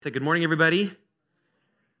Good morning, everybody.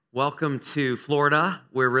 Welcome to Florida.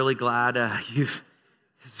 We're really glad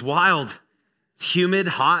it's wild. It's humid,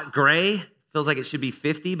 hot, gray. Feels like it should be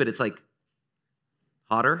 50, but it's like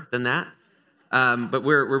hotter than that. But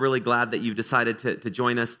we're really glad that you've decided to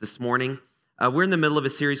join us this morning. We're in the middle of a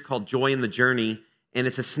series called Joy in the Journey, and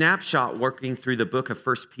it's a snapshot working through the book of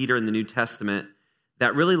 1 Peter in the New Testament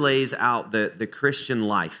that really lays out the Christian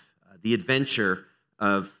life, the adventure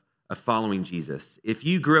of following Jesus. If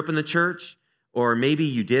you grew up in the church, or maybe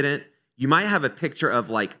you didn't, you might have a picture of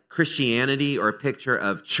like Christianity or a picture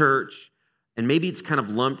of church, and maybe it's kind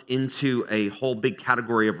of lumped into a whole big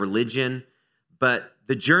category of religion, but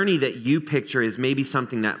the journey that you picture is maybe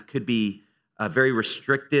something that could be very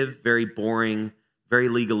restrictive, very boring, very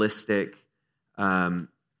legalistic,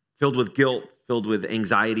 filled with guilt, filled with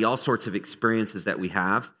anxiety, all sorts of experiences that we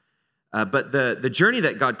have. But the journey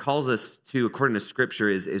that God calls us to, according to Scripture,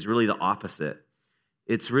 is really the opposite.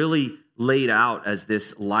 It's really laid out as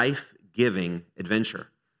this life-giving adventure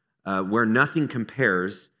where nothing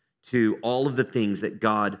compares to all of the things that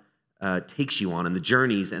God takes you on, and the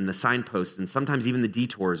journeys and the signposts, and sometimes even the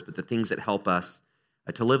detours, but the things that help us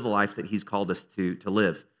to live the life that He's called us to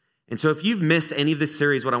live. And so if you've missed any of this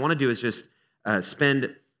series, what I want to do is just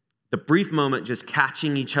spend the brief moment just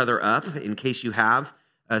catching each other up in case you have,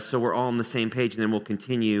 so we're all on the same page, and then we'll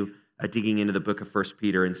continue digging into the book of 1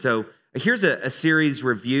 Peter. And so here's a series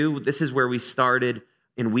review. This is where we started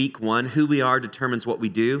in week 1. Who we are determines what we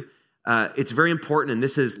do. It's very important, and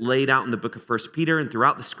this is laid out in the book of 1 Peter and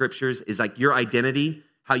throughout the Scriptures, is like your identity,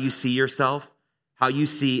 how you see yourself, how you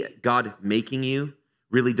see God making you,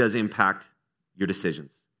 really does impact your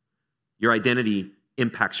decisions. Your identity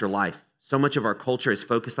impacts your life. So much of our culture is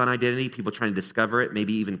focused on identity, people trying to discover it,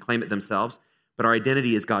 maybe even claim it themselves. But our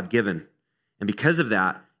identity is God-given. And because of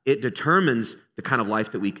that, it determines the kind of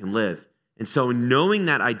life that we can live. And so knowing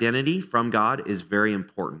that identity from God is very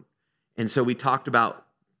important. And so we talked about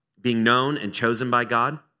being known and chosen by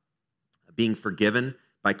God, being forgiven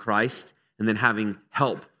by Christ, and then having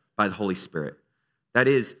help by the Holy Spirit. That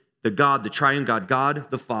is the God, the triune God, God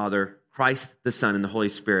the Father, Christ the Son, and the Holy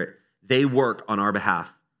Spirit. They work on our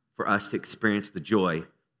behalf for us to experience the joy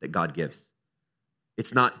that God gives.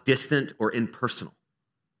 It's not distant or impersonal.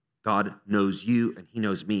 God knows you and He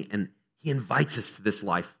knows me, and He invites us to this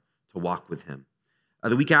life to walk with Him.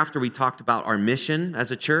 The week after, we talked about our mission as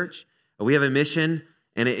a church. We have a mission,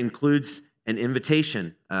 and it includes an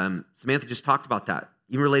invitation. Samantha just talked about that,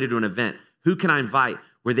 even related to an event. Who can I invite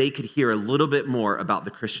where they could hear a little bit more about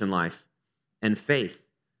the Christian life and faith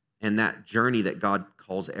and that journey that God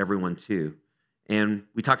calls everyone to? And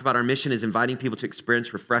we talked about our mission is inviting people to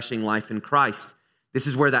experience refreshing life in Christ. This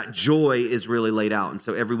is where that joy is really laid out. And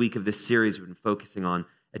so every week of this series, we've been focusing on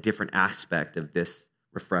a different aspect of this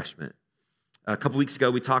refreshment. A couple weeks ago,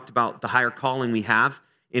 we talked about the higher calling we have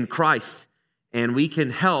in Christ. And we can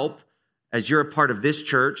help, as you're a part of this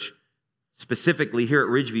church, specifically here at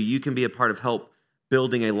Ridgeview, you can be a part of help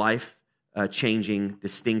building a life-changing,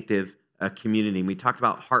 distinctive community. And we talked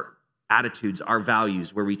about heart attitudes, our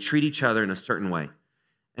values, where we treat each other in a certain way.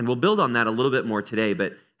 And we'll build on that a little bit more today,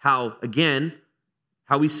 but how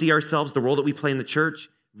we see ourselves, the role that we play in the church,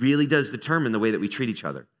 really does determine the way that we treat each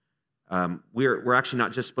other. We're actually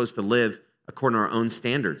not just supposed to live according to our own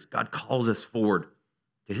standards. God calls us forward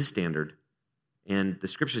to His standard, and the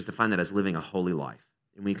Scriptures define that as living a holy life,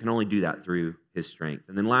 and we can only do that through His strength.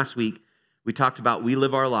 And then last week, we talked about we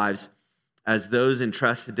live our lives as those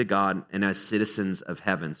entrusted to God and as citizens of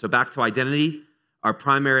heaven. So back to identity, our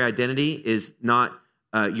primary identity is not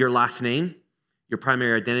your last name. Your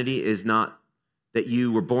primary identity is not that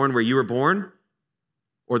you were born where you were born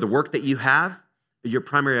or the work that you have. Your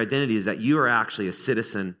primary identity is that you are actually a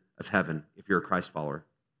citizen of heaven if you're a Christ follower.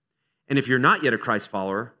 And if you're not yet a Christ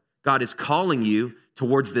follower, God is calling you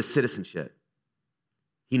towards this citizenship.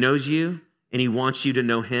 He knows you and He wants you to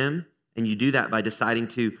know Him, and you do that by deciding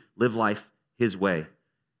to live life His way.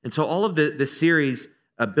 And so all of the series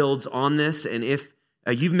builds on this, and if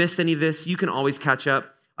you've missed any of this, you can always catch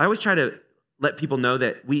up. I always try to let people know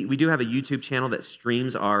that we do have a YouTube channel that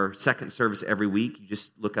streams our second service every week. You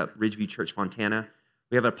just look up Ridgeview Church Fontana.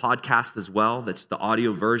 We have a podcast as well that's the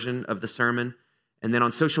audio version of the sermon. And then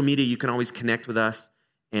on social media, you can always connect with us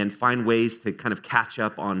and find ways to kind of catch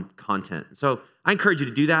up on content. So I encourage you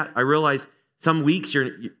to do that. I realize some weeks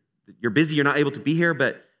you're busy, you're not able to be here,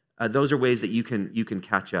 but those are ways that you can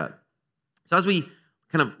catch up. So as we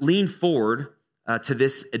kind of lean forward to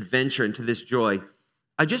this adventure and to this joy,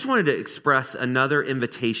 I just wanted to express another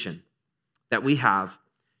invitation that we have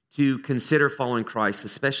to consider following Christ,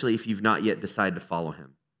 especially if you've not yet decided to follow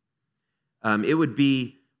Him. It would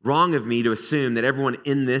be wrong of me to assume that everyone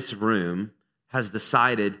in this room has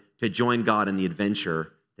decided to join God in the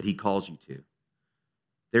adventure that he calls you to.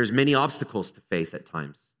 There's many obstacles to faith at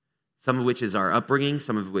times, some of which is our upbringing,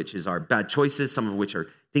 some of which is our bad choices, some of which are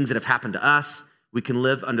things that have happened to us. We can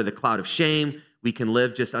live under the cloud of shame. We can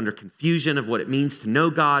live just under confusion of what it means to know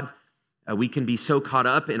God. We can be so caught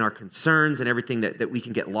up in our concerns and everything that we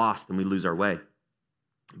can get lost and we lose our way.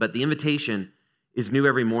 But the invitation is new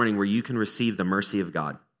every morning where you can receive the mercy of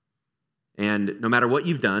God. And no matter what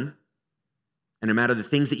you've done, and no matter the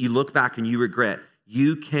things that you look back and you regret,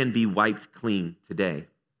 you can be wiped clean today,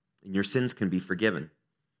 and your sins can be forgiven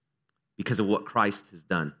because of what Christ has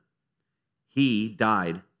done. He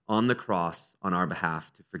died on the cross on our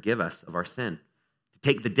behalf to forgive us of our sin, to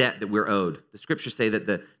take the debt that we're owed. The scriptures say that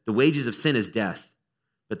the wages of sin is death,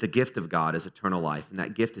 but the gift of God is eternal life, and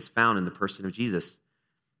that gift is found in the person of Jesus.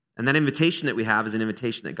 And that invitation that we have is an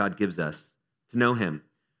invitation that God gives us to know him,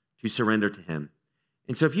 to surrender to him.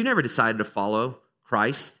 And so if you never decided to follow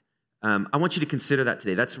Christ, I want you to consider that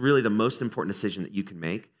today. That's really the most important decision that you can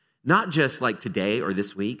make, not just like today or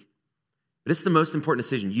this week, but it's the most important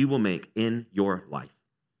decision you will make in your life,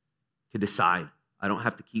 to decide I don't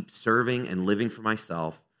have to keep serving and living for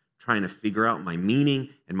myself, trying to figure out my meaning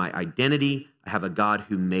and my identity. I have a God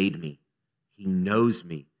who made me. He knows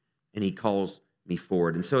me, and he calls me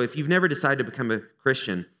forward. And so if you've never decided to become a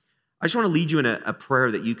Christian, I just want to lead you in a prayer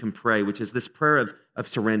that you can pray, which is this prayer of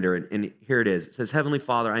surrender. And here it is. It says, Heavenly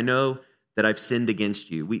Father, I know that I've sinned against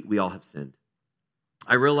you. We all have sinned.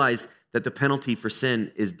 I realize that the penalty for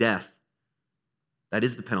sin is death. That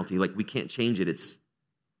is the penalty. Like, we can't change it. That's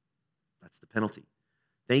the penalty.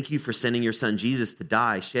 Thank you for sending your son Jesus to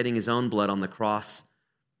die, shedding his own blood on the cross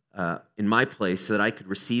in my place so that I could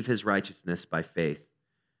receive his righteousness by faith.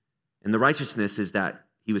 And the righteousness is that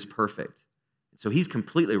he was perfect. So he's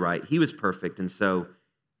completely right. He was perfect. And so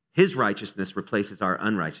his righteousness replaces our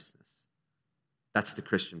unrighteousness. That's the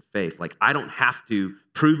Christian faith. Like, I don't have to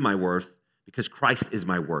prove my worth because Christ is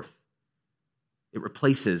my worth. It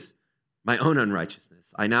replaces my own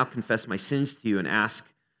unrighteousness. I now confess my sins to you and ask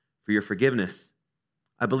for your forgiveness.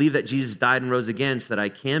 I believe that Jesus died and rose again so that I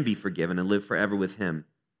can be forgiven and live forever with him.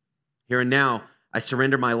 Here and now, I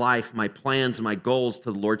surrender my life, my plans, and my goals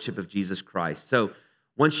to the lordship of Jesus Christ. So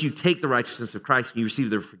once you take the righteousness of Christ and you receive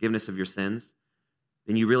the forgiveness of your sins,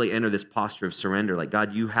 then you really enter this posture of surrender. Like,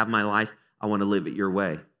 God, you have my life. I want to live it your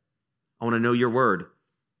way. I want to know your word.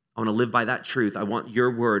 I want to live by that truth. I want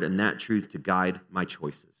your word and that truth to guide my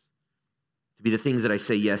choices, to be the things that I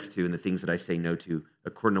say yes to and the things that I say no to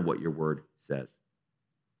according to what your word says.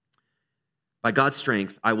 By God's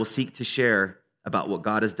strength, I will seek to share about what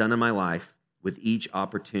God has done in my life with each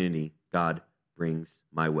opportunity God brings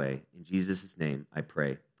my way. In Jesus' name, I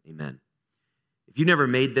pray. Amen. If you never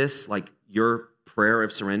made this like your prayer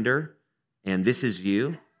of surrender, and this is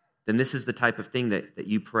you, then this is the type of thing that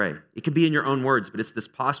you pray. It could be in your own words, but it's this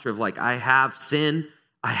posture of like, I have sin,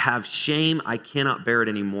 I have shame, I cannot bear it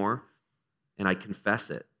anymore, and I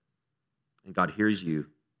confess it. And God hears you,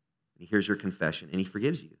 and he hears your confession, and he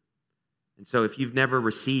forgives you. And so if you've never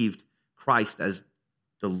received Christ as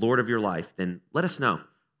the Lord of your life, then let us know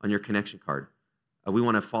on your connection card. We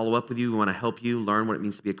want to follow up with you. We want to help you learn what it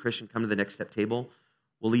means to be a Christian. Come to the Next Step table.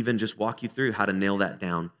 We'll even just walk you through how to nail that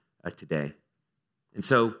down today. And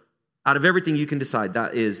so out of everything you can decide,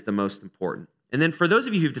 that is the most important. And then for those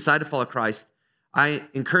of you who've decided to follow Christ, I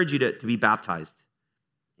encourage you to be baptized.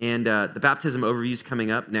 And the baptism overview is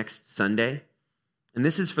coming up next Sunday. And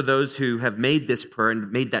this is for those who have made this prayer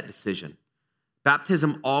and made that decision.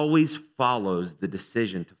 Baptism always follows the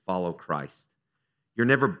decision to follow Christ. You're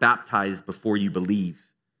never baptized before you believe.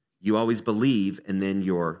 You always believe and then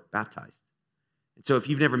you're baptized. And so if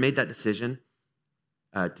you've never made that decision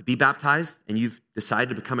to be baptized and you've decided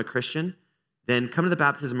to become a Christian, then come to the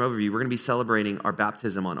baptism overview. We're going to be celebrating our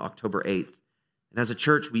baptism on October 8th. And as a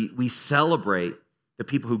church, we celebrate the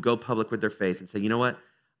people who go public with their faith and say, you know what?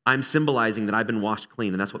 I'm symbolizing that I've been washed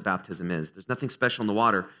clean, and that's what baptism is. There's nothing special in the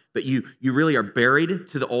water, but you really are buried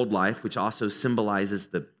to the old life, which also symbolizes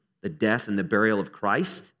the death and the burial of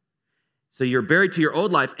Christ. So you're buried to your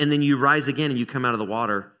old life, and then you rise again, and you come out of the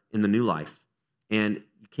water in the new life. And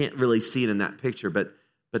you can't really see it in that picture, but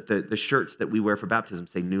the shirts that we wear for baptism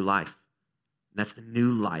say new life. And that's the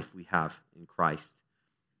new life we have in Christ.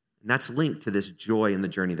 And that's linked to this joy in the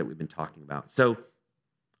journey that we've been talking about. So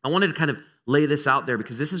I wanted to kind of lay this out there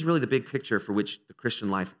because this is really the big picture for which the Christian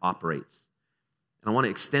life operates. And I want to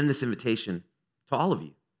extend this invitation to all of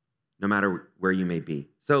you, no matter where you may be.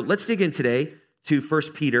 So let's dig in today to 1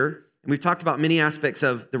 Peter. And we've talked about many aspects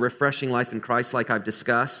of the refreshing life in Christ like I've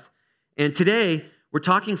discussed. And today we're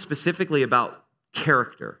talking specifically about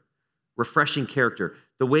character, refreshing character,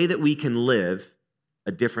 the way that we can live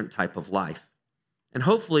a different type of life. And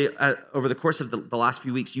hopefully, over the course of the last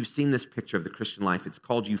few weeks, you've seen this picture of the Christian life. It's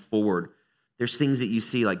called you forward. There's things that you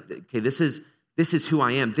see like, okay, this is who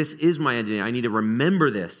I am. This is my identity. I need to remember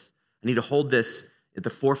this. I need to hold this at the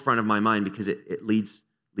forefront of my mind because it leads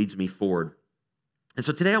me forward. And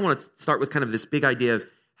so today I want to start with kind of this big idea of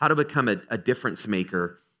how to become a difference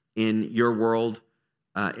maker in your world,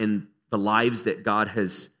 in the lives that God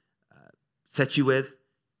has set you with.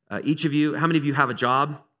 Each of you, how many of you have a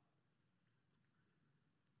job?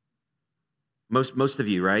 Most of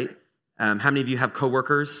you, right? How many of you have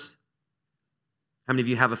coworkers? How many of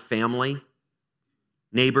you have a family?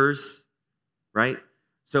 Neighbors, right?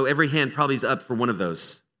 So every hand probably is up for one of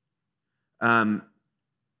those. God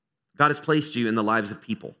has placed you in the lives of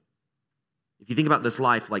people. If you think about this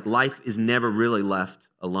life, like life is never really left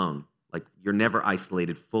alone. Like you're never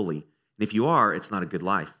isolated fully. And if you are, it's not a good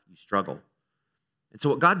life. You struggle. And so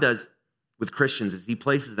what God does with Christians is he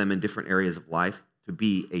places them in different areas of life to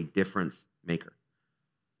be a difference maker,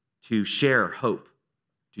 to share hope,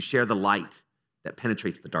 to share the light that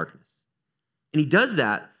penetrates the darkness. And he does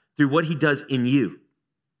that through what he does in you.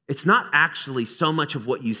 It's not actually so much of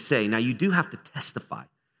what you say. Now, you do have to testify.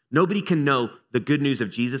 Nobody can know the good news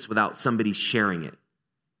of Jesus without somebody sharing it.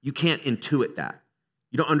 You can't intuit that.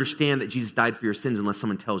 You don't understand that Jesus died for your sins unless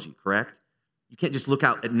someone tells you, correct? You can't just look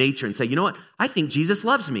out at nature and say, you know what? I think Jesus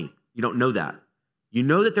loves me. You don't know that. You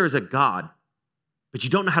know that there is a God, but you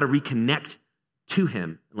don't know how to reconnect to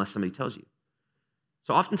him unless somebody tells you.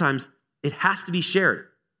 So oftentimes, it has to be shared.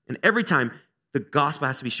 And every time, the gospel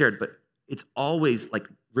has to be shared, but it's always like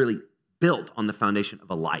really built on the foundation of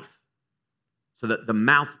a life. So that the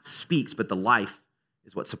mouth speaks, but the life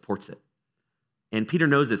is what supports it. And Peter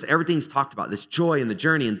knows this. Everything's talked about, this joy in the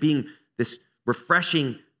journey and being this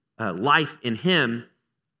refreshing life in him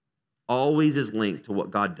always is linked to what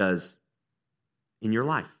God does in your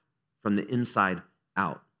life from the inside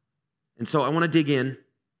out. And so I want to dig in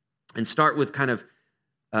and start with kind of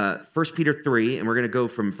 1 Peter 3, and we're going to go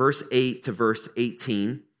from verse 8 to verse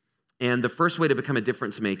 18. And the first way to become a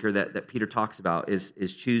difference maker that Peter talks about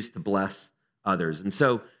is choose to bless others. And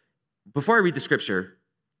so before I read the scripture,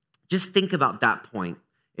 just think about that point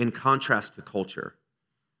in contrast to culture.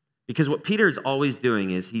 Because what Peter is always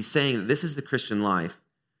doing is he's saying that this is the Christian life.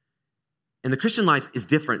 And the Christian life is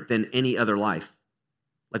different than any other life.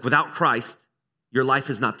 Like without Christ, your life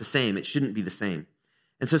is not the same. It shouldn't be the same.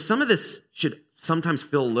 And so some of this should sometimes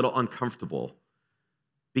feel a little uncomfortable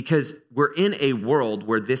because we're in a world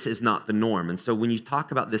where this is not the norm. And so when you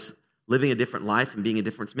talk about this living a different life and being a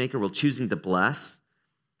difference maker, well, choosing to bless,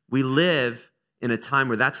 we live in a time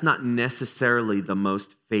where that's not necessarily the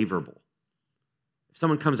most favorable. If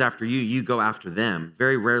someone comes after you, you go after them.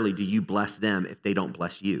 Very rarely do you bless them if they don't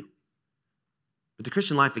bless you. But the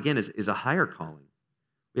Christian life, again, is a higher calling.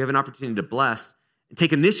 We have an opportunity to bless and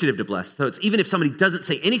take initiative to bless. So it's even if somebody doesn't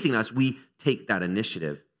say anything to us, we take that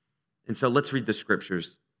initiative. And so let's read the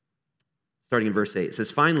scriptures. Starting in verse 8, it says,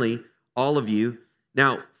 finally, all of you.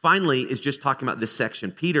 Now, finally is just talking about this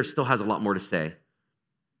section. Peter still has a lot more to say.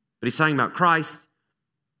 But he's talking about Christ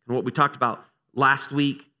and what we talked about last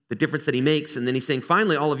week, the difference that he makes. And then he's saying,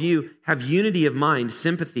 finally, all of you have unity of mind,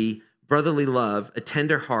 sympathy, brotherly love, a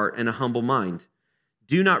tender heart, and a humble mind.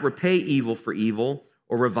 Do not repay evil for evil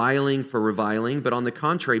or reviling for reviling, but on the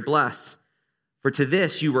contrary, bless. For to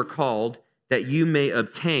this you were called, that you may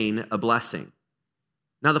obtain a blessing.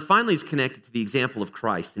 Now, the finally is connected to the example of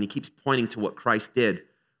Christ, and he keeps pointing to what Christ did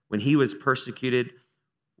when he was persecuted,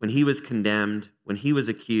 when he was condemned, when he was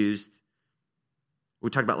accused. What we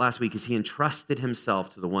talked about last week is he entrusted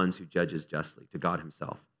himself to the ones who judges justly, to God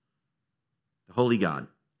himself, the holy God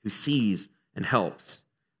who sees and helps.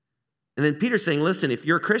 And then Peter's saying, listen, if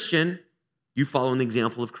you're a Christian, you follow in the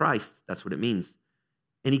example of Christ. That's what it means.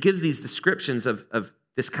 And he gives these descriptions of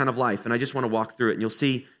this kind of life, and I just want to walk through it, and you'll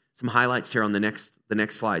see some highlights here on the next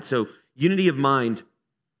slide. So unity of mind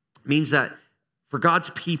means that for God's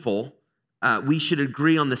people, we should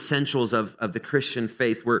agree on the essentials of the Christian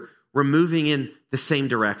faith. We're moving in the same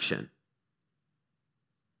direction.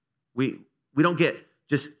 We don't get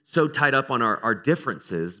just so tied up on our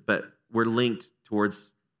differences, but we're linked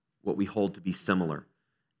towards what we hold to be similar.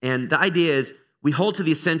 And the idea is we hold to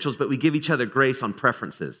the essentials, but we give each other grace on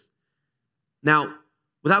preferences. Now,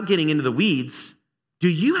 without getting into the weeds, do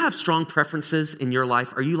you have strong preferences in your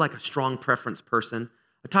life? Are you like a strong preference person?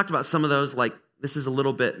 I talked about some of those, like this is a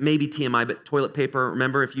little bit, maybe TMI, but toilet paper,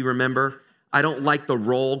 remember, if you remember, I don't like the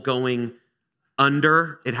roll going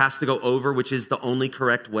under. It has to go over, which is the only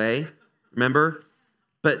correct way, remember?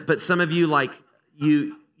 But some of you, like,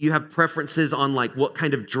 you you have preferences on like what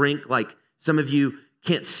kind of drink, like some of you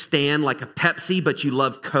can't stand like a Pepsi, but you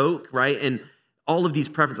love Coke, right? And all of these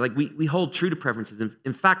preferences, like we hold true to preferences.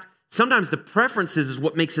 In fact, sometimes the preferences is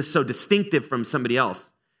what makes us so distinctive from somebody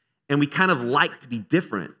else. And we kind of like to be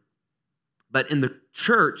different. But in the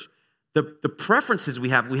church, the preferences we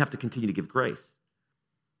have to continue to give grace.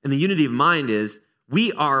 And the unity of mind is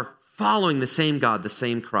we are following the same God, the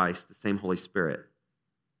same Christ, the same Holy Spirit.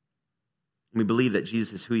 And we believe that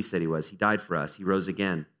Jesus is who he said he was. He died for us. He rose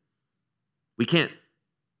again. We can't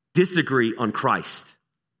disagree on Christ.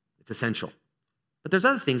 It's essential. But there's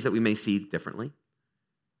other things that we may see differently.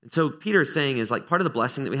 And so Peter is saying is like part of the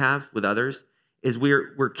blessing that we have with others is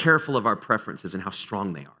we're careful of our preferences and how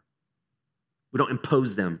strong they are. We don't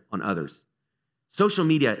impose them on others. Social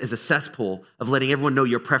media is a cesspool of letting everyone know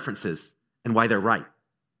your preferences and why they're right.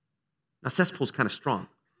 Now, cesspool's kind of strong,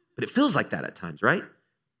 but it feels like that at times, right?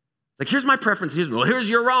 Like, here's my preference. Here's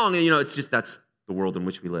your wrong. And, it's just that's the world in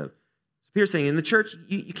which we live. So Peter's saying in the church,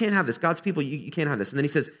 you can't have this. God's people, you can't have this. And then he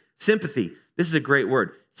says, sympathy. This is a great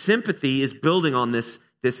word. Sympathy is building on this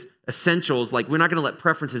essentials. Like, we're not going to let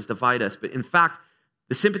preferences divide us. But in fact,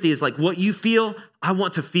 the sympathy is like what you feel, I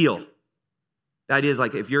want to feel. The idea is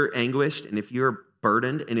like if you're anguished and if you're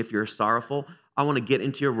burdened and if you're sorrowful, I want to get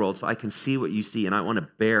into your world so I can see what you see and I want to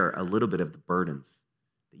bear a little bit of the burdens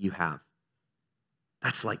that you have.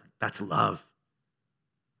 That's love.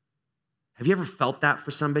 Have you ever felt that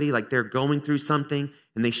for somebody? Like they're going through something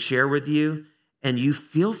and they share with you and you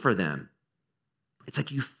feel for them. It's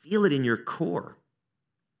like you feel it in your core.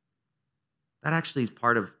 That actually is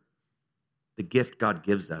part of the gift God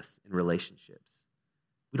gives us in relationships.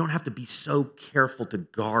 We don't have to be so careful to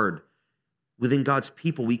guard. Within God's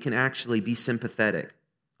people, we can actually be sympathetic.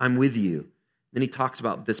 I'm with you. Then he talks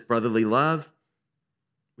about this brotherly love,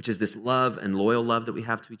 which is this love and loyal love that we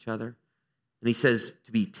have to each other. And he says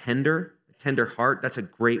to be tender, a tender heart. That's a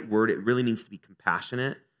great word. It really means to be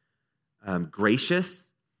compassionate, gracious.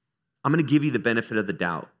 I'm going to give you the benefit of the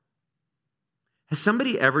doubt. Has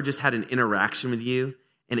somebody ever just had an interaction with you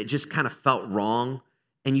and it just kind of felt wrong?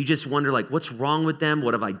 And you just wonder, like, what's wrong with them?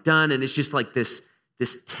 What have I done? And it's just like this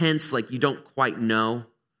tense, like you don't quite know.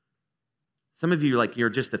 Some of you, like,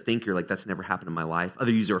 you're just a thinker, like, that's never happened in my life.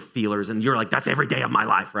 Other of you are feelers, and you're like, that's every day of my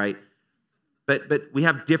life, right? But we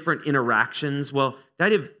have different interactions. Well, the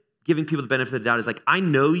idea of giving people the benefit of the doubt is like, I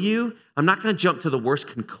know you. I'm not going to jump to the worst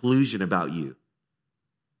conclusion about you.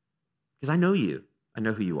 Because I know you. I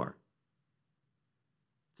know who you are.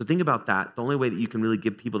 So think about that. The only way that you can really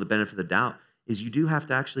give people the benefit of the doubt is you do have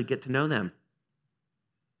to actually get to know them.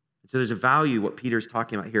 So there's a value, what Peter's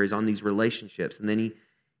talking about here is on these relationships. And then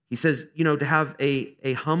he says, to have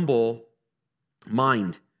a humble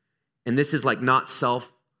mind. And this is like not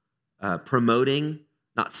self-promoting,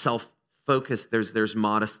 not self-focused. There's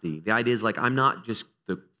modesty. The idea is like, I'm not just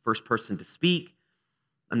the first person to speak.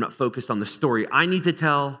 I'm not focused on the story I need to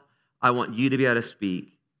tell. I want you to be able to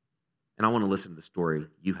speak. And I want to listen to the story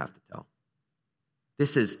you have to tell.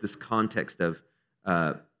 This is this context of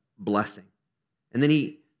blessing. And then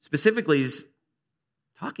he specifically is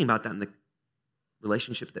talking about that in the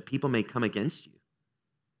relationships that people may come against you.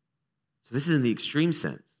 So this is in the extreme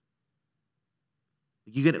sense.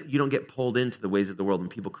 You don't get pulled into the ways of the world when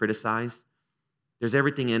people criticize. There's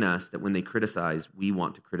everything in us that when they criticize, we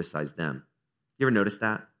want to criticize them. You ever notice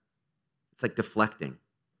that? It's like deflecting.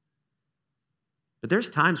 But there's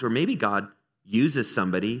times where maybe God uses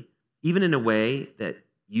somebody even in a way that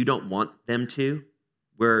you don't want them to,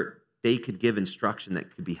 where they could give instruction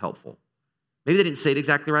that could be helpful. Maybe they didn't say it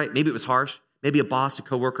exactly right. Maybe it was harsh. Maybe a boss, a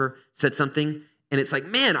coworker said something, and it's like,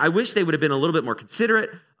 man, I wish they would have been a little bit more considerate,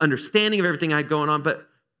 understanding of everything I had going on, but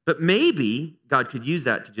maybe God could use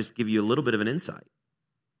that to just give you a little bit of an insight.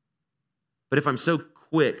 But if I'm so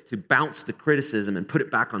quick to bounce the criticism and put it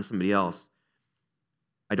back on somebody else,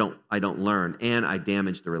 I don't learn, and I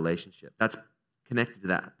damage the relationship. That's connected to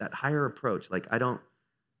that higher approach. Like to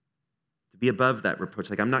be above that reproach.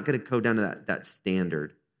 Like I'm not going to go down to that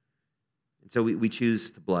standard. And so we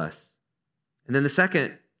choose to bless. And then the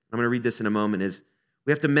second, I'm going to read this in a moment, is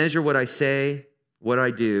we have to measure what I say, what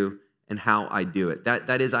I do, and how I do it.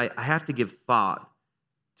 That is, I have to give thought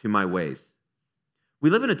to my ways. We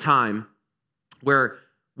live in a time where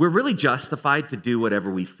we're really justified to do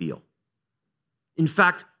whatever we feel. In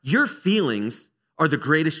fact, your feelings are the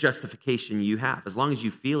greatest justification you have. As long as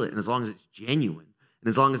you feel it and as long as it's genuine and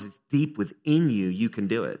as long as it's deep within you, you can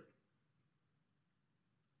do it.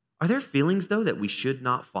 Are there feelings, though, that we should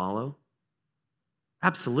not follow?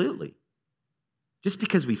 Absolutely. Just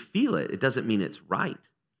because we feel it, it doesn't mean it's right.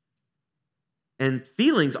 And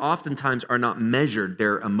feelings oftentimes are not measured,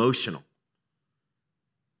 they're emotional.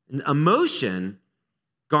 And emotion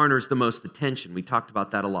garners the most attention. We talked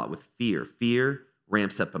about that a lot with fear. Fear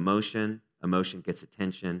ramps up emotion. Emotion gets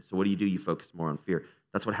attention. So what do? You focus more on fear.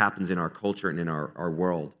 That's what happens in our culture and in our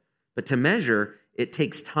world. But to measure, it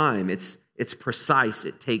takes time. It's precise.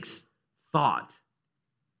 It takes thought.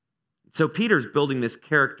 So Peter's building this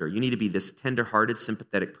character. You need to be this tender-hearted,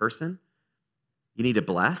 sympathetic person. You need to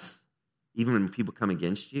bless, even when people come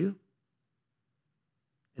against you.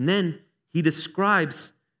 And then he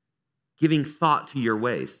describes giving thought to your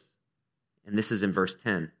ways. And this is in verse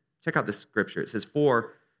 10. Check out this scripture. It says,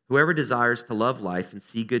 "For whoever desires to love life and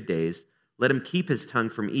see good days, let him keep his tongue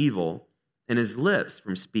from evil and his lips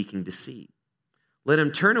from speaking deceit. Let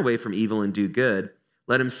him turn away from evil and do good.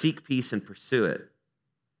 Let him seek peace and pursue it."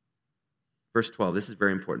 Verse 12, this is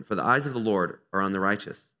very important. "For the eyes of the Lord are on the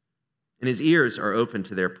righteous, and his ears are open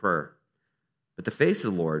to their prayer. But the face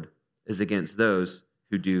of the Lord is against those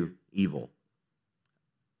who do evil."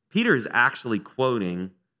 Peter is actually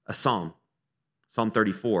quoting a psalm, Psalm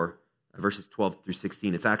 34, verses 12 through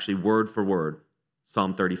 16. It's actually word for word,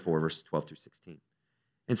 Psalm 34, verses 12 through 16.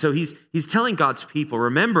 And so he's telling God's people,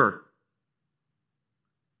 remember,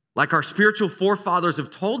 like our spiritual forefathers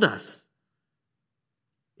have told us,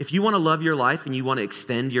 if you want to love your life and you want to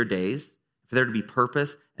extend your days, for there to be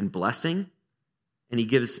purpose and blessing, and he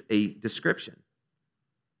gives a description.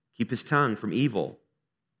 Keep his tongue from evil.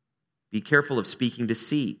 Be careful of speaking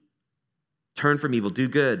deceit. Turn from evil, do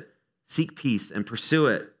good, seek peace and pursue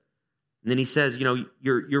it. And then he says,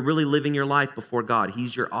 you're really living your life before God.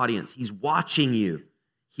 He's your audience. He's watching you.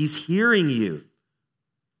 He's hearing you.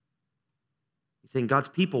 He's saying, God's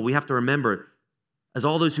people, we have to remember, as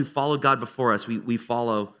all those who followed God before us, we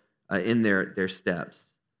follow in their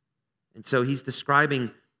steps. And so he's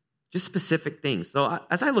describing just specific things. So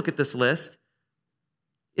as I look at this list,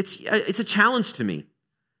 it's a challenge to me,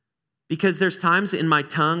 because there's times in my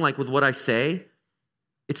tongue, like with what I say,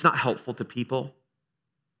 it's not helpful to people.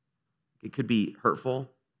 It could be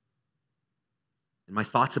hurtful. And my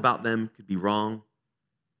thoughts about them could be wrong.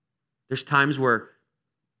 There's times where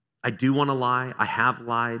I do want to lie. I have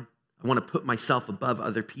lied. I want to put myself above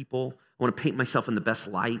other people. I want to paint myself in the best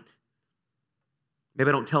light. Maybe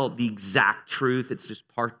I don't tell the exact truth. It's just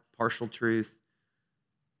partial truth.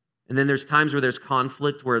 And then there's times where there's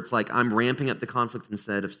conflict, where it's like I'm ramping up the conflict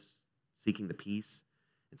instead of seeking the peace.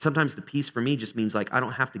 And sometimes the peace for me just means like I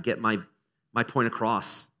don't have to get my point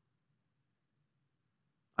across.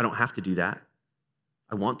 I don't have to do that.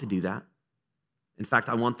 I want to do that. In fact,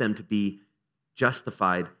 I want them to be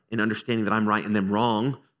justified in understanding that I'm right and them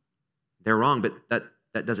wrong. They're wrong, but that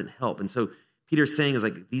doesn't help. And so Peter's saying is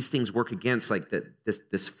like these things work against like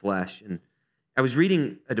this flesh. And I was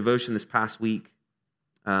reading a devotion this past week,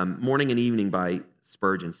 Morning and Evening by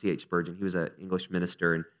Spurgeon, C.H. Spurgeon. He was an English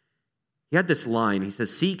minister, and he had this line. He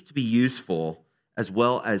says, "Seek to be useful as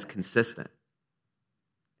well as consistent."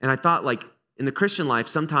 And I thought, like, in the Christian life,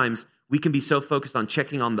 sometimes we can be so focused on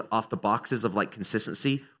checking off the boxes of like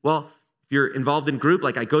consistency. Well, if you're involved in group,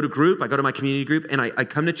 like I go to my community group, and I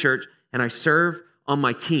come to church, and I serve on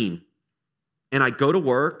my team, and I go to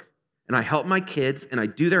work, and I help my kids, and I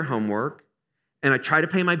do their homework, and I try to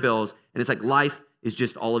pay my bills, and it's like life is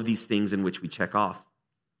just all of these things in which we check off.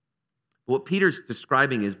 What Peter's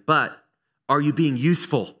describing is, but are you being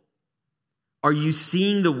useful? Are you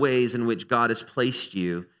seeing the ways in which God has placed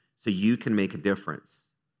you so you can make a difference?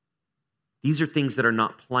 These are things that are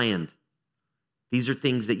not planned. These are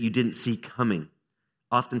things that you didn't see coming.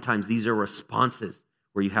 Oftentimes, these are responses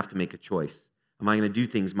where you have to make a choice. Am I going to do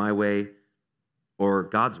things my way or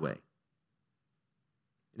God's way?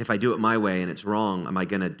 And if I do it my way and it's wrong, am I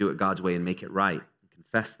going to do it God's way and make it right and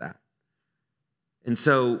confess that? And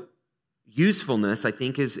so usefulness, I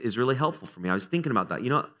think, is really helpful for me. I was thinking about that.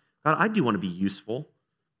 God, I do want to be useful.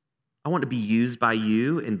 I want to be used by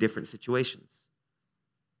you in different situations.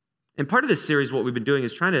 And part of this series, what we've been doing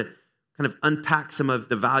is trying to kind of unpack some of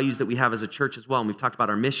the values that we have as a church as well. And we've talked about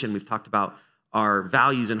our mission. We've talked about our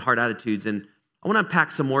values and heart attitudes. And I want to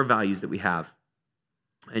unpack some more values that we have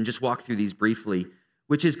and just walk through these briefly,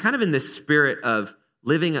 which is kind of in this spirit of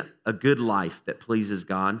living a good life that pleases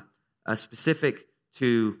God, specific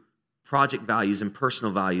to project values and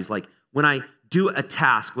personal values. Like when I do a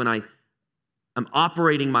task, when I'm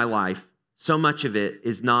operating my life, so much of it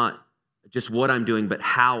is not just what I'm doing, but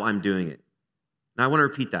how I'm doing it. Now I want to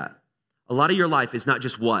repeat that. A lot of your life is not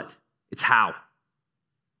just what, it's how.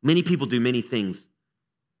 Many people do many things,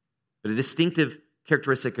 but a distinctive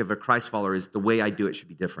characteristic of a Christ follower is the way I do it should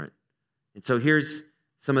be different. And so here's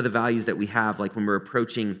some of the values that we have, like when we're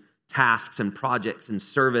approaching tasks and projects and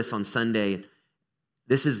service on Sunday.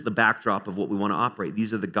 This is the backdrop of what we want to operate.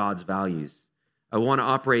 These are the God's values. I want to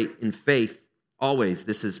operate in faith always.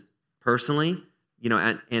 This is personally,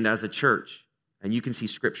 and as a church. And you can see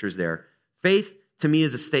scriptures there. Faith to me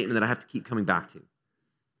is a statement that I have to keep coming back to.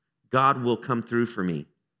 God will come through for me,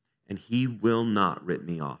 and he will not rip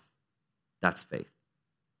me off. That's faith.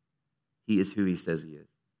 He is who he says he is.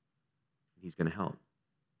 He's going to help.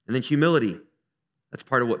 And then humility. That's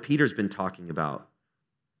part of what Peter's been talking about.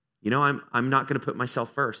 I'm not going to put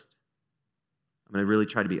myself first. I'm going to really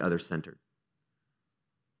try to be other-centered.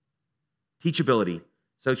 Teachability.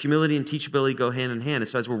 So humility and teachability go hand in hand. And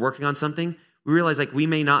so as we're working on something, we realize we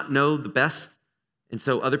may not know the best, and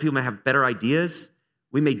so other people may have better ideas.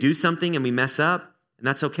 We may do something and we mess up, and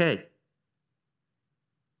that's okay.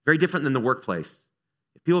 Very different than the workplace.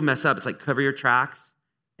 If people mess up, it's like cover your tracks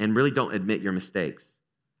and really don't admit your mistakes.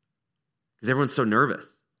 Because everyone's so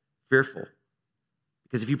nervous, fearful.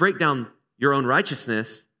 Because if you break down your own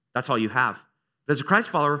righteousness, that's all you have. But as a Christ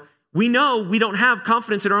follower, we know we don't have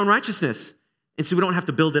confidence in our own righteousness. And so we don't have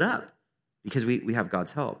to build it up because we have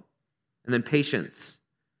God's help. And then patience.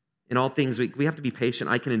 In all things, we have to be patient.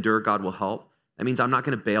 I can endure, God will help. That means I'm not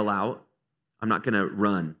going to bail out. I'm not going to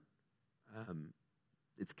run.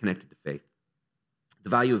 It's connected to faith. The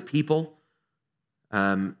value of people.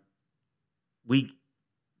 We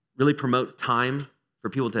really promote time for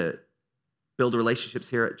people to build relationships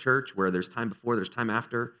here at church where there's time before, there's time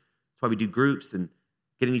after. That's why we do groups and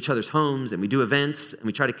get in each other's homes, and we do events, and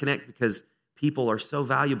we try to connect because people are so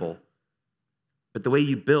valuable. But the way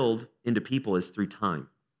you build into people is through time.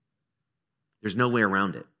 There's no way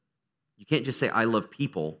around it. You can't just say, I love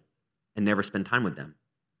people, and never spend time with them.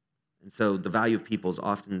 And so the value of people is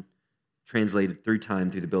often translated through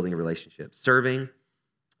time, through the building of relationships. Serving,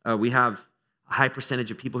 we have a high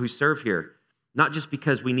percentage of people who serve here, not just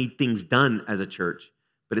because we need things done as a church,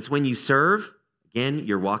 but it's when you serve, again,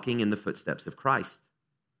 you're walking in the footsteps of Christ.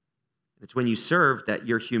 It's when you serve that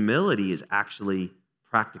your humility is actually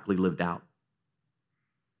practically lived out.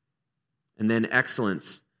 And then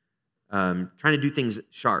excellence, trying to do things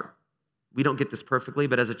sharp. We don't get this perfectly,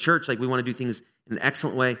 but as a church, we want to do things in an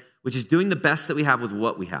excellent way, which is doing the best that we have with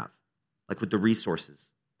what we have, with the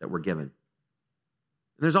resources that we're given. And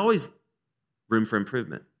there's always room for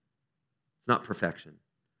improvement. It's not perfection.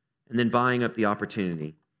 And then buying up the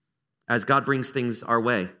opportunity. As God brings things our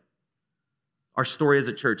way, our story as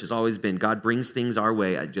a church has always been God brings things our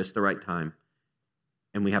way at just the right time.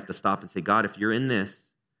 And we have to stop and say, God, if you're in this,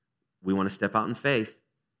 we want to step out in faith.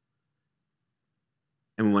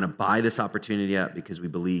 And we want to buy this opportunity up because we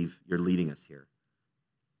believe you're leading us here.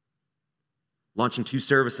 Launching 2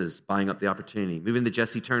 services, buying up the opportunity. Moving the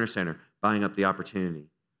Jesse Turner Center, buying up the opportunity.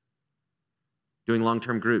 Doing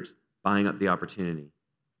long-term groups, buying up the opportunity.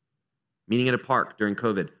 Meeting at a park during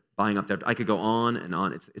COVID, buying up I could go on and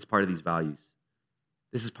on. It's part of these values.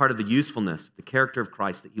 This is part of the usefulness, the character of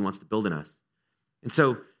Christ that he wants to build in us. And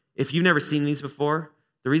so if you've never seen these before,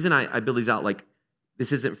 the reason I build these out,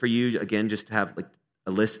 this isn't for you, again, just to have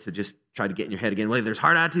a list to just try to get in your head again. There's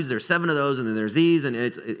hard attitudes, there's 7 of those, and then there's these, and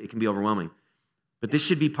it can be overwhelming. But this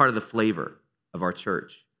should be part of the flavor of our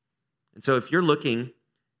church. And so if you're looking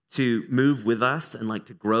to move with us and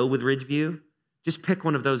to grow with Ridgeview, just pick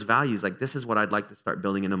one of those values. This is what I'd like to start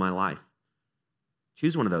building into my life.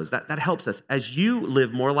 Choose one of those. That helps us. As you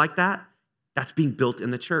live more like that, that's being built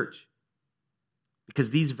in the church. Because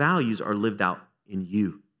these values are lived out in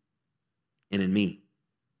you and in me.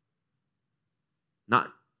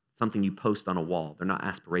 Not something you post on a wall. They're not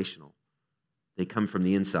aspirational. They come from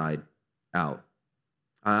the inside out.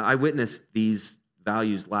 I witnessed these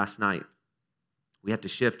values last night. We had to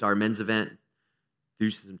shift our men's event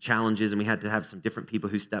through some challenges, and we had to have some different people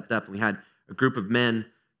who stepped up. And we had a group of men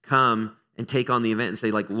come and take on the event and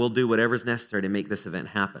say, we'll do whatever's necessary to make this event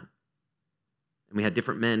happen. And we had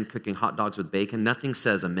different men cooking hot dogs with bacon. Nothing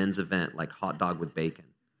says a men's event like hot dog with bacon.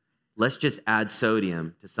 Let's just add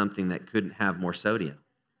sodium to something that couldn't have more sodium,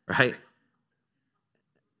 right?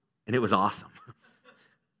 And it was awesome,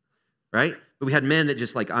 right? But we had men that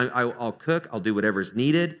just I'll cook, I'll do whatever's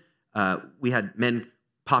needed. We had men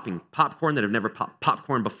popping popcorn that have never popped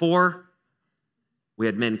popcorn before. We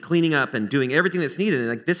had men cleaning up and doing everything that's needed.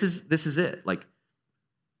 And this is it.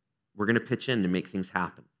 We're going to pitch in to make things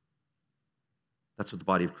happen. That's what the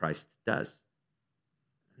body of Christ does.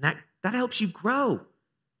 And that helps you grow.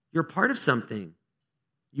 You're a part of something.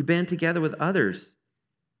 You band together with others.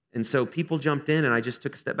 And so people jumped in, and I just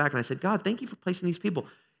took a step back and I said, God, thank you for placing these people.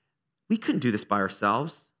 We couldn't do this by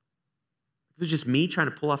ourselves. If it was just me trying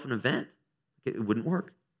to pull off an event, it wouldn't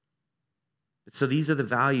work. But so these are the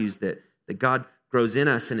values that God grows in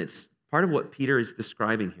us, and it's part of what Peter is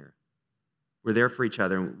describing here. We're there for each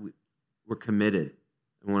other, and we're committed,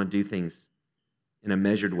 and we want to do things in a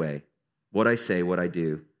measured way. What I say, what I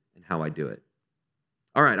do, and how I do it.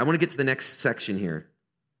 All right, I want to get to the next section here.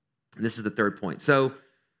 And this is the third point. So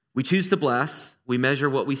we choose to bless. We measure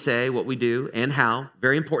what we say, what we do, and how.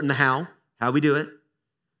 Very important, the how we do it.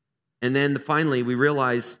 And then finally, we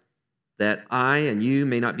realize that I and you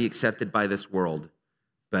may not be accepted by this world,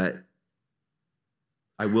 but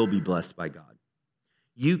I will be blessed by God.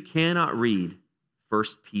 You cannot read 1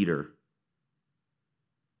 Peter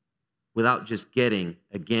without just getting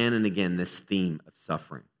again and again this theme of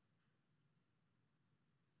suffering.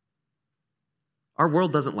 Our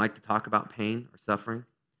world doesn't like to talk about pain or suffering.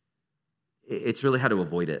 It's really how to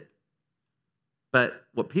avoid it. But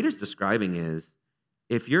what Peter's describing is,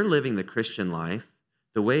 if you're living the Christian life,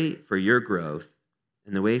 the way for your growth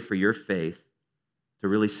and the way for your faith to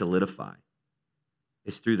really solidify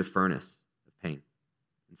is through the furnace of pain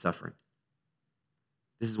and suffering.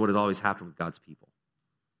 This is what has always happened with God's people.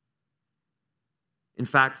 In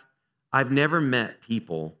fact, I've never met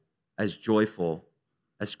people as joyful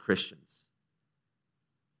as Christians.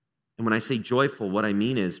 And when I say joyful, what I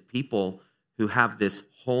mean is people who have this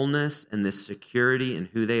wholeness and this security in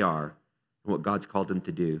who they are and what God's called them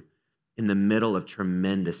to do in the middle of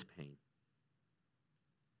tremendous pain.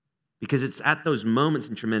 Because it's at those moments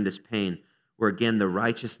in tremendous pain where, again, the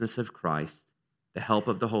righteousness of Christ, the help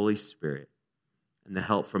of the Holy Spirit, and the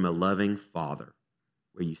help from a loving Father,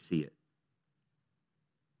 where you see it.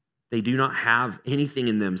 They do not have anything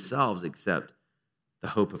in themselves except the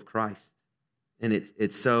hope of Christ. And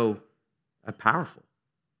it's so powerful.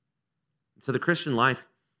 So the Christian life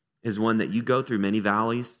is one that you go through many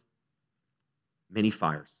valleys, many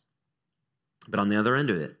fires. But on the other end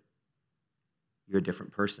of it, you're a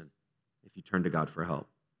different person if you turn to God for help.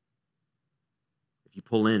 If you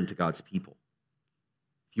pull into God's people.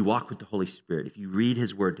 If you walk with the Holy Spirit. If you read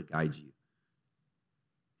his word to guide you.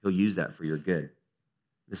 He'll use that for your good.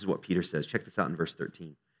 This is what Peter says. Check this out in verse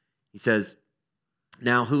 13. He says,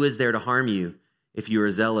 "Now who is there to harm you if you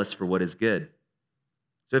are zealous for what is good?"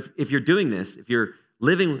 So if you're doing this, if you're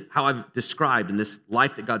living how I've described in this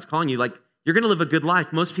life that God's calling you, like you're going to live a good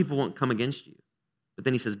life, most people won't come against you. But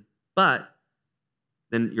then he says, but,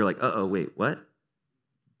 then you're like, wait, what?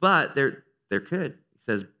 But there could. He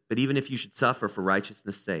says, but even if you should suffer for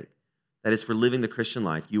righteousness' sake, that is for living the Christian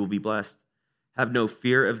life, you will be blessed. Have no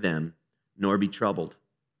fear of them, nor be troubled.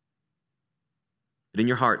 But in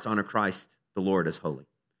your hearts honor Christ, the Lord, as holy,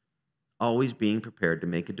 always being prepared to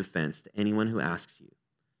make a defense to anyone who asks you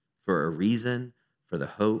for a reason for the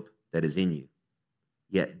hope that is in you.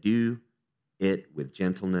 Yet do it with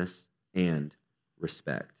gentleness and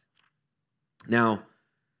respect. Now,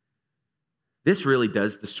 this really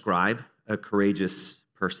does describe a courageous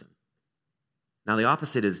person. Now, the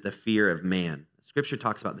opposite is the fear of man. Scripture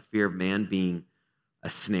talks about the fear of man being a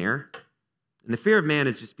snare. And the fear of man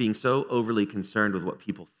is just being so overly concerned with what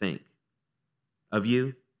people think of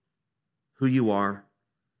you, who you are,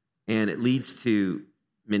 and it leads to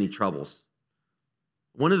many troubles.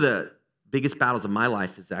 One of the biggest battles of my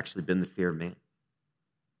life has actually been the fear of man.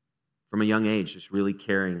 From a young age, just really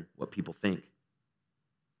caring what people think.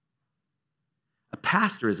 A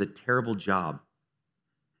pastor is a terrible job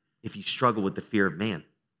if you struggle with the fear of man.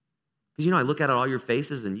 Because, I look at all your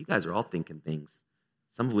faces and you guys are all thinking things,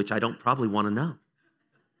 some of which I don't probably want to know,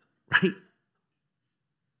 right?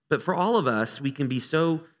 But for all of us, we can be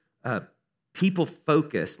so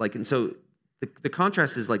people-focused. And so the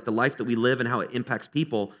contrast is like the life that we live and how it impacts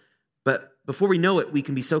people. But before we know it, we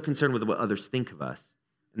can be so concerned with what others think of us.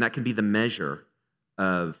 And that can be the measure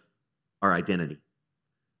of our identity.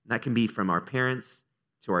 And that can be from our parents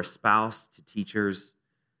to our spouse to teachers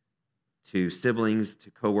to siblings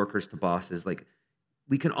to coworkers to bosses.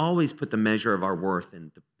 We can always put the measure of our worth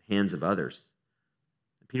in the hands of others.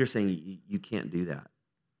 And Peter's saying you can't do that.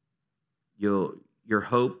 Your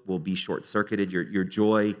hope will be short-circuited. Your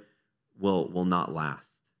joy will not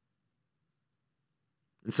last.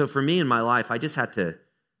 And so for me in my life, I just had to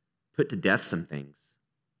put to death some things.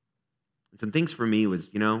 And some things for me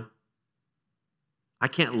was, I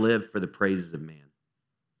can't live for the praises of man.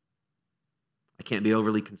 I can't be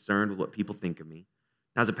overly concerned with what people think of me.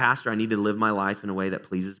 Now, as a pastor, I need to live my life in a way that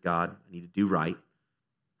pleases God. I need to do right.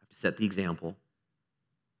 I have to set the example.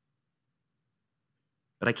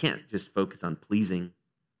 But I can't just focus on pleasing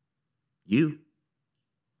you,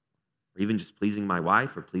 or even just pleasing my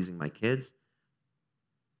wife or pleasing my kids.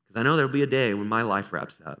 Because I know there'll be a day when my life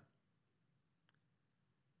wraps up.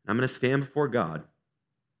 I'm going to stand before God.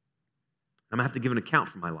 I'm going to have to give an account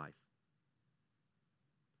for my life.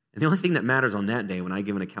 And the only thing that matters on that day when I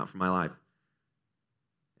give an account for my life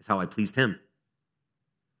is how I pleased him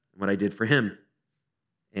and what I did for him.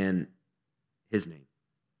 And his name.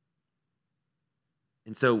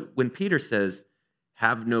 And so when Peter says,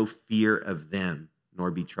 have no fear of them, nor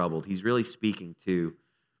be troubled, he's really speaking to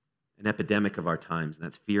an epidemic of our times, and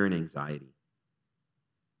that's fear and anxiety.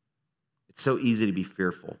 It's so easy to be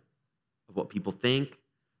fearful of what people think.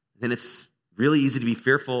 Then it's really easy to be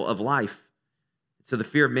fearful of life. So the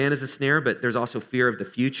fear of man is a snare, but there's also fear of the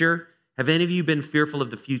future. Have any of you been fearful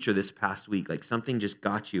of the future this past week? Like something just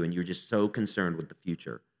got you and you're just so concerned with the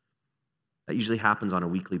future. That usually happens on a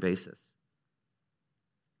weekly basis.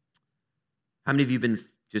 How many of you have been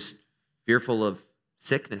just fearful of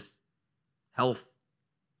sickness, health,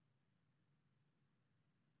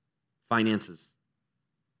 finances?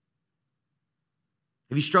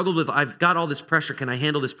 Have you struggled with, I've got all this pressure, can I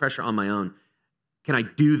handle this pressure on my own? Can I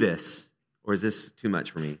do this? Or is this too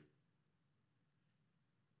much for me?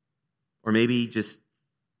 Or maybe just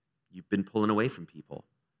you've been pulling away from people,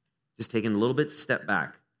 just taking a little bit step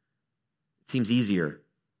back. It seems easier.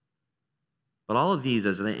 But all of these,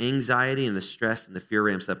 as the anxiety and the stress and the fear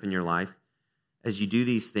ramps up in your life, as you do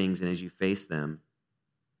these things and as you face them,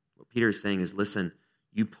 what Peter is saying is, listen,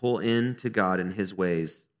 you pull into God and his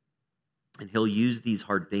ways, and he'll use these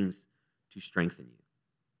hard things to strengthen you.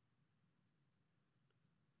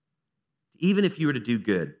 Even if you were to do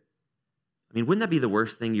good, I mean, wouldn't that be the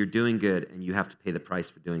worst thing? You're doing good and you have to pay the price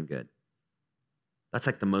for doing good. That's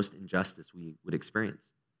like the most injustice we would experience.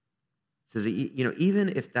 It says, even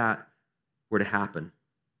if that were to happen,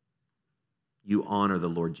 you honor the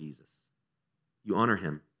Lord Jesus. You honor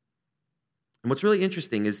him. And what's really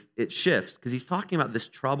interesting is it shifts because he's talking about this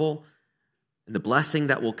trouble and the blessing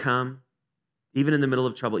that will come even in the middle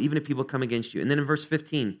of trouble, even if people come against you. And then in verse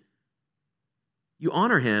 15, you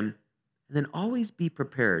honor him and then always be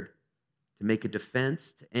prepared to make a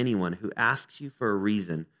defense to anyone who asks you for a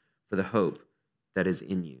reason for the hope that is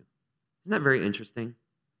in you. Isn't that very interesting?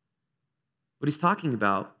 What he's talking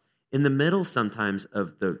about, in the middle sometimes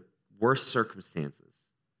of the worst circumstances,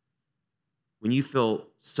 when you feel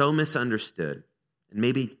so misunderstood and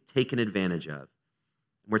maybe taken advantage of,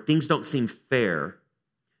 where things don't seem fair,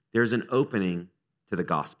 there's an opening to the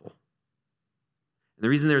gospel. And the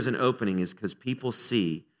reason there's an opening is because people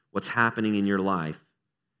see what's happening in your life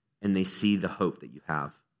and they see the hope that you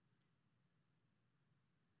have.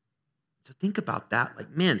 So think about that.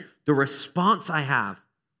 Like, man, the response I have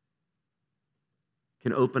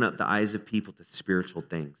can open up the eyes of people to spiritual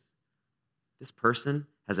things. This person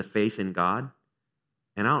has a faith in God,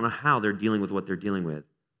 and I don't know how they're dealing with what they're dealing with,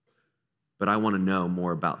 but I want to know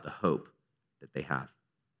more about the hope that they have.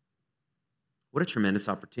 What a tremendous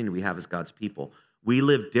opportunity we have as God's people. We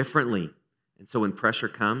live differently, and so when pressure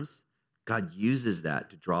comes, God uses that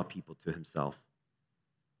to draw people to himself.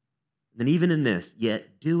 And then even in this,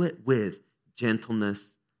 yet do it with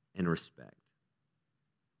gentleness and respect.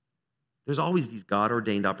 There's always these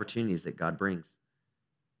God-ordained opportunities that God brings.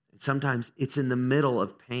 And sometimes it's in the middle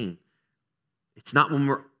of pain. It's not when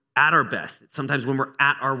we're at our best. It's sometimes when we're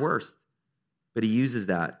at our worst. But he uses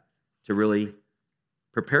that to really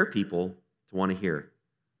prepare people to want to hear.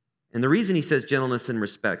 And the reason he says gentleness and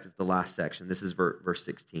respect is the last section. This is verse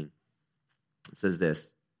 16. It says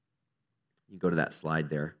this. You go to that slide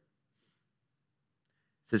there.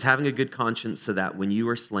 It says, having a good conscience so that when you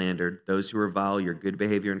are slandered, those who revile your good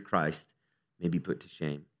behavior in Christ may be put to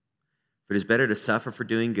shame. For it is better to suffer for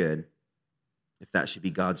doing good, if that should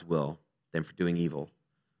be God's will, than for doing evil.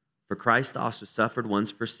 For Christ also suffered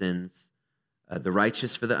once for sins, the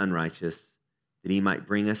righteous for the unrighteous, that he might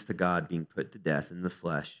bring us to God, being put to death in the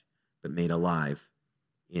flesh, but made alive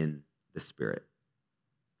in the Spirit.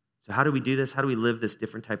 So how do we do this? How do we live this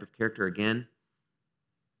different type of character again?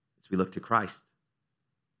 As we look to Christ.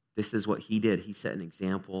 This is what he did. He set an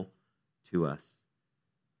example to us.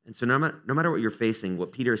 And so no matter what you're facing,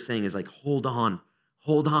 what Peter is saying is like, hold on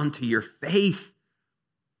to your faith.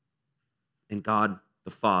 And God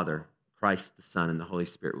the Father, Christ the Son, and the Holy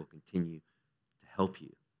Spirit will continue to help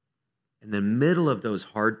you. In the middle of those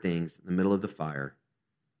hard things, in the middle of the fire,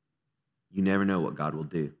 you never know what God will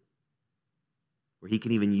do. Where he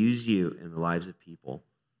can even use you in the lives of people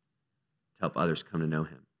to help others come to know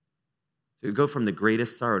him. So you go from the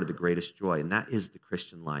greatest sorrow to the greatest joy, and that is the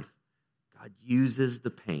Christian life. God uses the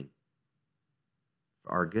pain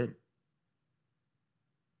for our good.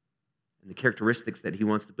 And the characteristics that he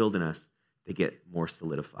wants to build in us, they get more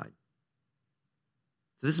solidified.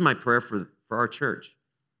 So this is my prayer for our church,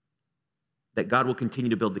 that God will continue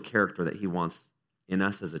to build the character that he wants in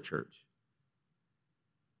us as a church.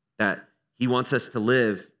 That he wants us to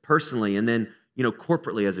live personally and then,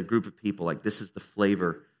 corporately as a group of people, like this is the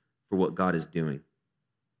flavor for what God is doing.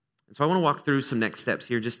 And so I want to walk through some next steps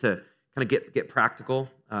here just to kind of get practical.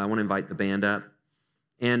 I want to invite the band up.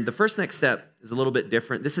 And the first next step is a little bit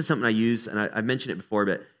different. This is something I use, and I've mentioned it before,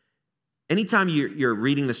 but anytime you're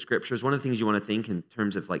reading the scriptures, one of the things you want to think in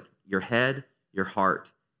terms of like your head, your heart,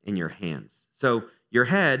 and your hands. So your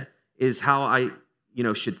head is how I,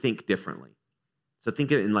 should think differently. So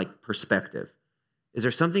think of it in like perspective. Is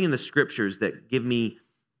there something in the scriptures that give me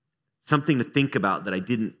something to think about that I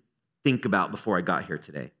didn't think about before I got here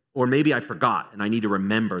today? Or maybe I forgot and I need to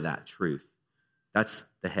remember that truth. That's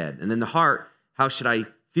the head. And then the heart, how should I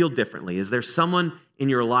feel differently? Is there someone in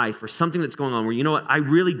your life or something that's going on where, you know what, I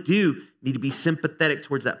really do need to be sympathetic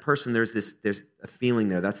towards that person. There's a feeling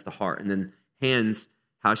there. That's the heart. And then hands,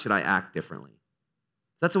 how should I act differently?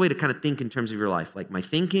 That's a way to kind of think in terms of your life, like my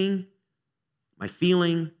thinking, my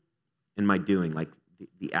feeling, and my doing, like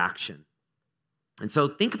the action. And so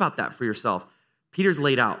think about that for yourself. Peter's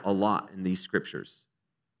laid out a lot in these scriptures,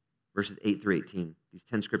 verses 8 through 18, these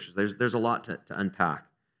 10 scriptures. There's a lot to unpack.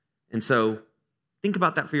 And so think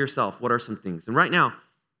about that for yourself. What are some things? And right now,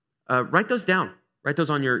 write those down. Write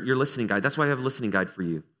those on your listening guide. That's why I have a listening guide for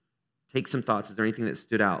you. Take some thoughts. Is there anything that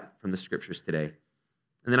stood out from the scriptures today?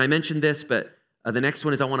 And then I mentioned this, but the next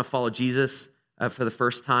one is I want to follow Jesus for the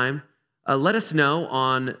first time. Let us know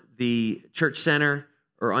on the church center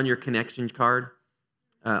or on your connection card.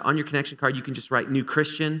 On your connection card, you can just write New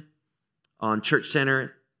Christian on church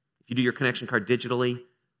center. If you do your connection card digitally,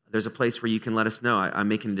 there's a place where you can let us know I'm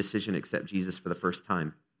making a decision to accept Jesus for the first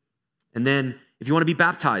time. And then if you want to be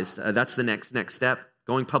baptized, that's the next step.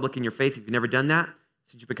 Going public in your faith. If you've never done that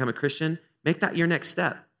since you become a Christian, make that your next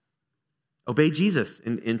step. Obey Jesus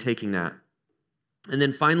in taking that. And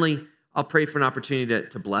then finally, I'll pray for an opportunity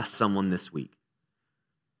to bless someone this week.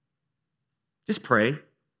 Just pray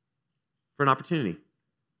for an opportunity.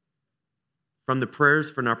 From the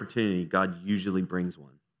prayers for an opportunity, God usually brings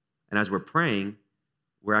one. And as we're praying,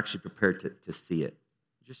 we're actually prepared to see it.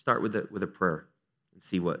 Just start with a prayer and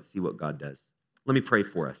see what God does. Let me pray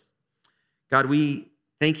for us. God, we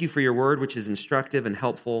thank you for your word, which is instructive and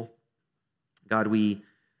helpful. God, we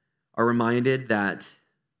are reminded that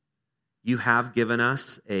you have given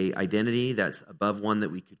us an identity that's above one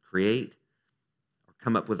that we could create or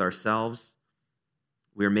come up with ourselves.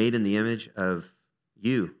 We are made in the image of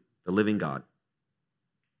you, the living God.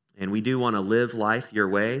 And we do want to live life your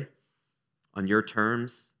way, on your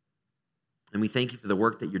terms. And we thank you for the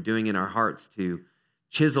work that you're doing in our hearts to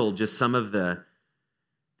chisel just some of the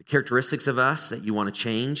characteristics of us that you want to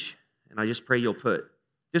change. And I just pray you'll put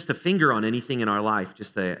just a finger on anything in our life,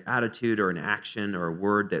 just an attitude or an action or a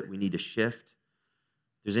word that we need to shift.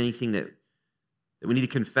 If there's anything that we need to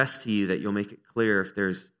confess to you, that you'll make it clear. If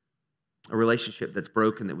there's a relationship that's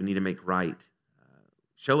broken that we need to make right,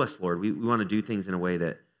 show us, Lord. We want to do things in a way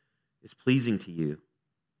that is pleasing to you.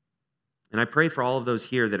 And I pray for all of those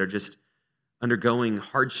here that are just undergoing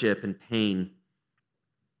hardship and pain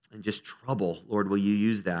and just trouble. Lord, will you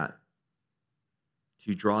use that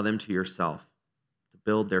to draw them to yourself, to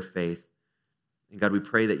build their faith. And God, we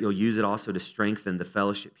pray that you'll use it also to strengthen the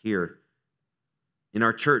fellowship here in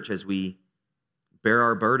our church as we bear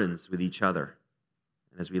our burdens with each other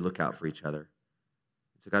and as we look out for each other.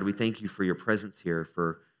 So God, we thank you for your presence here,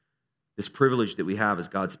 for this privilege that we have as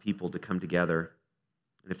God's people to come together.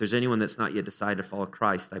 And if there's anyone that's not yet decided to follow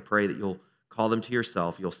Christ, I pray that you'll call them to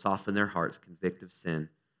yourself, you'll soften their hearts, convict of sin.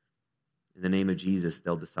 In the name of Jesus,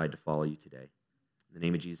 they'll decide to follow you today. In the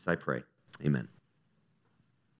name of Jesus, I pray. Amen.